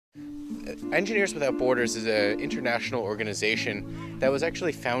Engineers Without Borders is an international organization that was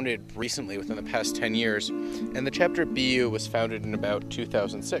actually founded recently within the past 10 years, and the chapter at BU was founded in about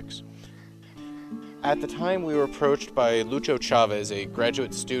 2006. At the time, we were approached by Luis Chavez, a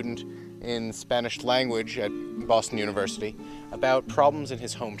graduate student in Spanish language at Boston University, about problems in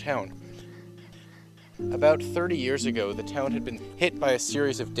his hometown. About 30 years ago, the town had been hit by a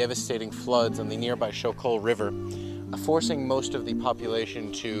series of devastating floods on the nearby Chocol River, forcing most of the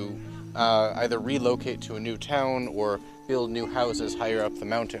population to either relocate to a new town or build new houses higher up the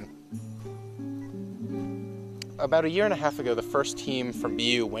mountain. About a year and a half ago, the first team from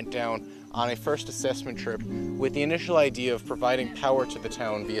BU went down on a first assessment trip with the initial idea of providing power to the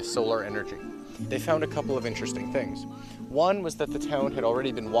town via solar energy. They found a couple of interesting things. One was that the town had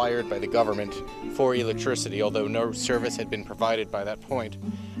already been wired by the government for electricity, although no service had been provided by that point.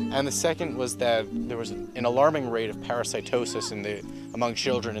 And the second was that there was an alarming rate of parasitosis among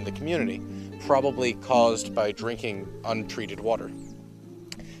children in the community, probably caused by drinking untreated water.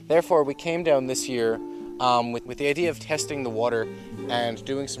 Therefore, we came down this year with the idea of testing the water and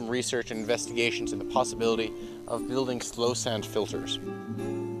doing some research and investigations in the possibility of building slow sand filters.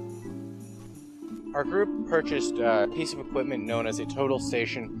 Our group purchased a piece of equipment known as a total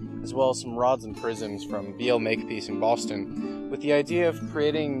station, as well as some rods and prisms from BL Makepeace in Boston, with the idea of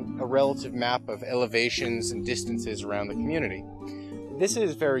creating a relative map of elevations and distances around the community. This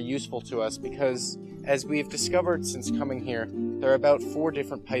is very useful to us because, as we've discovered since coming here, there are about 4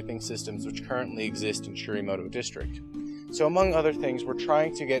 different piping systems which currently exist in Chirimoto district. So among other things, we're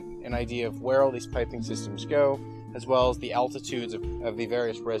trying to get an idea of where all these piping systems go, as well as the altitudes of the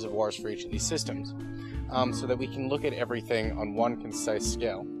various reservoirs for each of these systems, so that we can look at everything on one concise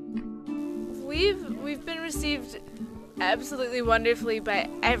scale. We've been received absolutely wonderfully by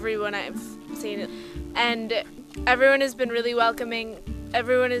everyone I've seen, and everyone has been really welcoming.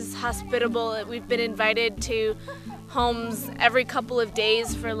 Everyone is hospitable. We've been invited to homes every couple of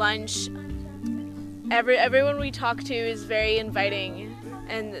days for lunch. Everyone we talk to is very inviting,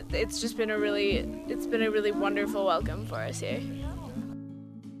 and it's been a really wonderful welcome for us here.